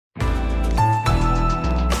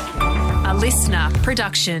listener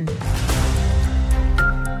production.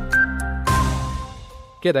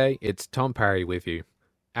 G'day, it's Tom Parry with you.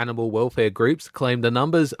 Animal welfare groups claim the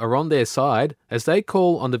numbers are on their side as they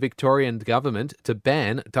call on the Victorian government to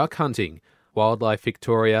ban duck hunting. Wildlife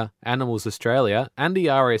Victoria, Animals Australia and the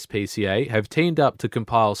RSPCA have teamed up to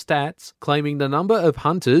compile stats claiming the number of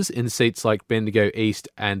hunters in seats like Bendigo East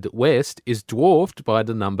and West is dwarfed by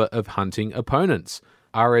the number of hunting opponents.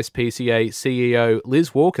 RSPCA CEO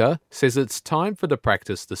Liz Walker says it's time for the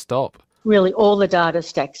practice to stop. Really, all the data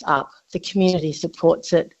stacks up. The community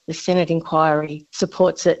supports it. The Senate inquiry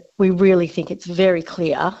supports it. We really think it's very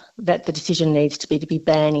clear that the decision needs to be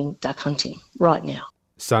banning duck hunting right now.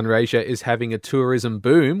 Sunraysia is having a tourism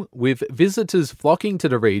boom, with visitors flocking to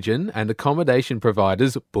the region and accommodation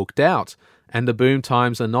providers booked out. And the boom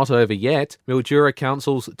times are not over yet. Mildura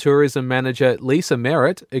Council's tourism manager Lisa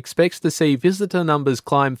Merritt expects to see visitor numbers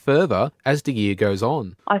climb further as the year goes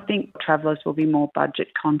on. I think travellers will be more budget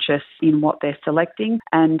conscious in what they're selecting,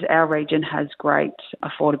 and our region has great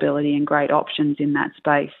affordability and great options in that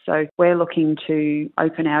space. So we're looking to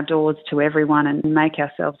open our doors to everyone and make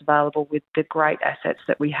ourselves available with the great assets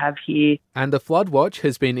that we have here. And a flood watch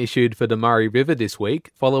has been issued for the Murray River this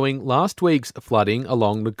week following last week's flooding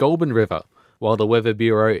along the Goulburn River. While the Weather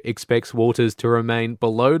Bureau expects waters to remain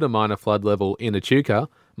below the minor flood level in Echuca,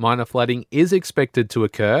 minor flooding is expected to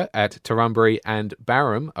occur at Turrumbary and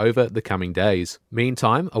Barham over the coming days.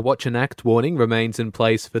 Meantime, a watch and act warning remains in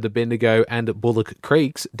place for the Bendigo and Bullock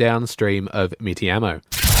Creeks downstream of Mitiamo.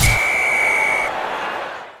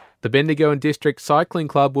 The Bendigo and District Cycling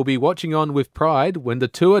Club will be watching on with pride when the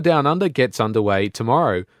Tour Down Under gets underway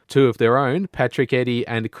tomorrow. Two of their own, Patrick Eddy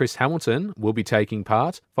and Chris Hamilton, will be taking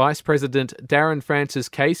part. Vice President Darren Francis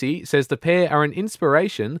Casey says the pair are an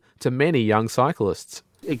inspiration to many young cyclists.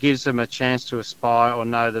 It gives them a chance to aspire or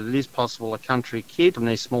know that it is possible a country kid from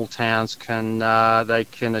these small towns can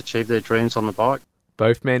achieve their dreams on the bike.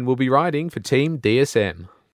 Both men will be riding for Team DSM.